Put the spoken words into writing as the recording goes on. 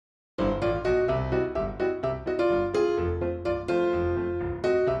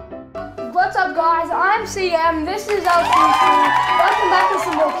What's up guys, I'm CM, this is LCC. Welcome back to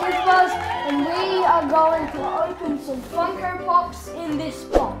some more Kids Buzz, and we are going to open some Funko Pops in this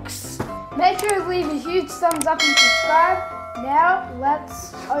box. Make sure to leave a huge thumbs up and subscribe. Now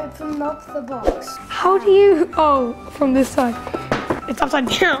let's open up the box. How do you, oh, from this side. It's upside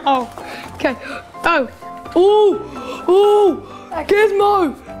down, oh, okay.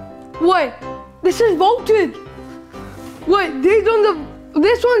 Gizmo. Wait, this is bolted. Wait,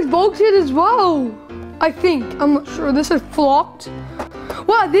 this one's bolted as well. I think, I'm not sure. This is flocked.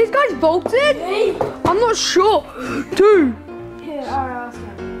 Wow, these guys bolted? I'm not sure. Dude. Here, alright,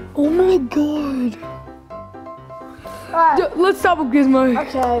 oh my god. Alright. Let's start with Gizmo.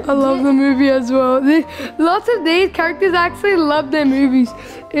 Okay. I love the movie as well. Lots of these characters actually love their movies.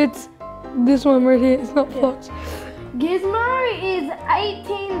 It's this one right here. It's not flocked. Gizmo is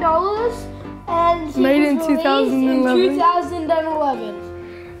 $18 and he Made in was released 2011. in 2011.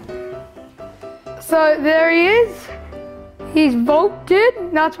 So there he is. He's vaulted.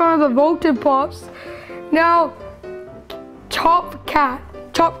 That's one of the vaulted pops. Now, Top Cat,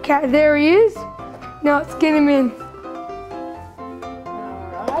 there he is. Now let's get him in.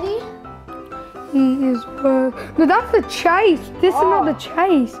 Alrighty. He is no, that's the chase. This is not the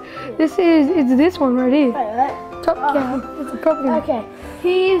chase. This is, it's this one right here. Wait. Top Cat, it's a proper one. Okay,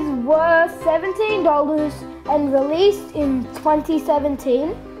 he's worth $17 and released in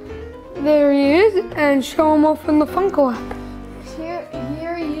 2017. There he is, and show him off in the Funko app. Here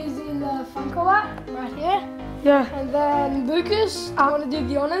he is in the Funko app, right here. Yeah. And then Lucas, do you want to do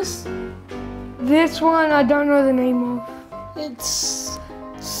the honors? This one I don't know the name of. It's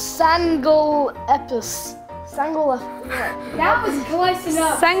Sanglelepis. That was close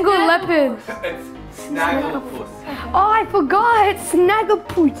enough. Sangle leopard. It's Snagglepuss. Oh, I forgot. It's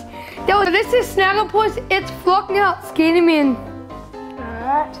Snagglepuss. This is Snagglepuss. It's flocked now. Scan him in.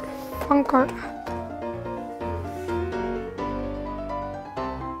 Alright. Funko.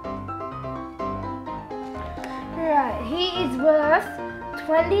 Alright, he is worth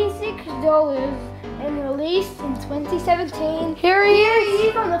 $26 and released in 2017. Here he is.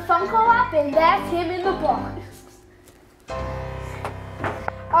 He's on the Funko app, and that's him in the box.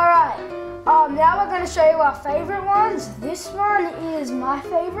 Alright, now we're going to show you our favorite ones. This one is my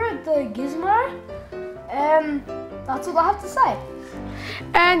favorite, the Gizmo. That's all I have to say.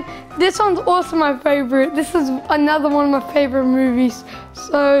 And this one's also my favorite. This is another one of my favorite movies.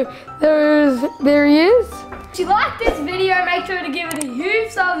 So there he is. If you like this video, make sure to give it a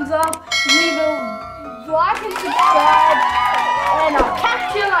huge thumbs up, leave a like and subscribe, and I'll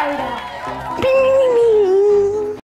catch you later.